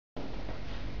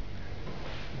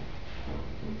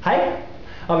Hej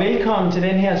og velkommen til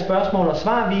den her spørgsmål og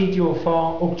svar video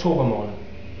for oktober måned.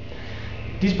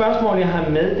 De spørgsmål jeg har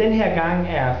med den her gang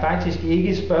er faktisk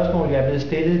ikke spørgsmål jeg er blevet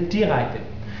stillet direkte,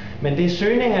 men det er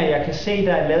søgninger jeg kan se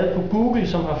der er lavet på Google,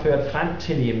 som har ført frem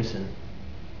til hjemmesiden.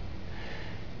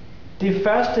 Det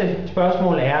første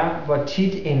spørgsmål er, hvor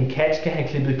tit en kat skal have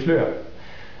klippet klør.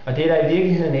 Og det er der i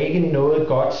virkeligheden ikke noget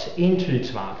godt entydigt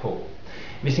svar på.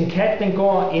 Hvis en kat den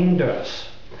går indendørs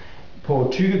på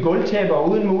tykke gulvtæpper og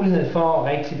uden mulighed for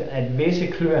rigtigt at væsse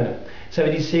kløerne, så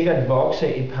vil de sikkert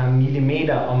vokse et par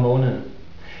millimeter om måneden.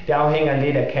 Det afhænger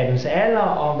lidt af kattens alder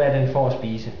og hvad den får at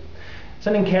spise.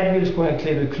 Sådan en kat vil skulle have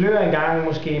klippet klør en gang,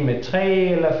 måske med 3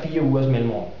 eller 4 ugers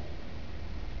mellemrum.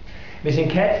 Hvis en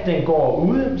kat den går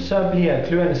ude, så bliver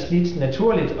kløerne slidt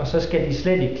naturligt, og så skal de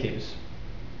slet ikke klippes.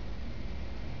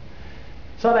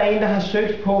 Så er der en, der har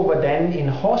søgt på, hvordan en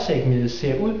hårsækmider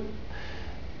ser ud.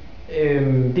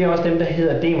 Det er også dem, der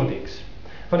hedder demodex.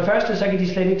 For det første, så kan de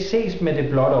slet ikke ses med det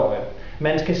blotte øje.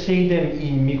 Man skal se dem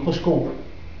i mikroskop.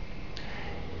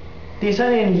 Det er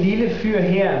sådan en lille fyr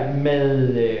her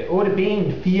med 8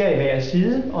 ben, 4 i hver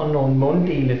side og nogle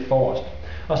munddele forrest.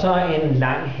 Og så en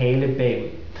lang hale bagud.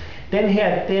 Den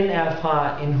her, den er fra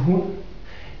en hund.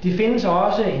 De findes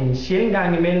også en sjælden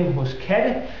gang imellem hos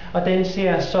katte, og den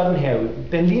ser sådan her ud.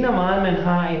 Den ligner meget, at man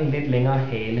har en lidt længere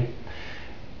hale.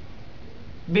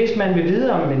 Hvis man vil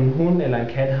vide, om en hund eller en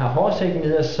kat har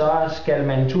hårsækmider, så skal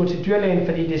man en tur til dyrlægen,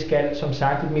 fordi det skal som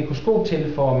sagt et mikroskop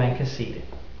til, for at man kan se det.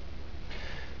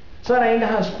 Så er der en, der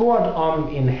har spurgt, om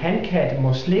en hankat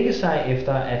må slikke sig,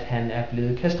 efter at han er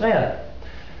blevet kastreret.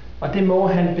 Og det må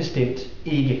han bestemt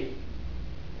ikke.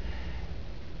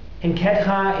 En kat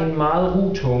har en meget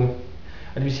ru tunge,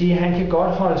 og det vil sige, at han kan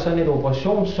godt holde sådan et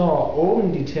operationssår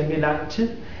åbent i temmelig lang tid,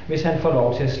 hvis han får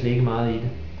lov til at slikke meget i det.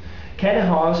 Katte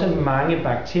har også mange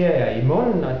bakterier i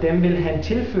munden, og dem vil han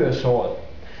tilføre såret.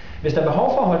 Hvis der er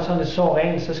behov for at holde sådan et sår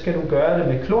rent, så skal du gøre det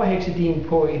med klorhexidin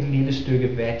på et lille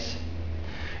stykke vat.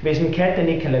 Hvis en kat den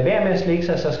ikke kan lade være med at slikke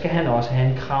sig, så skal han også have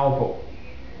en krav på.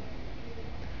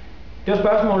 Det var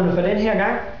spørgsmålene for den her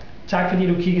gang. Tak fordi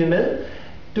du kiggede med.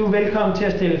 Du er velkommen til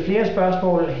at stille flere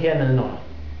spørgsmål hernede under.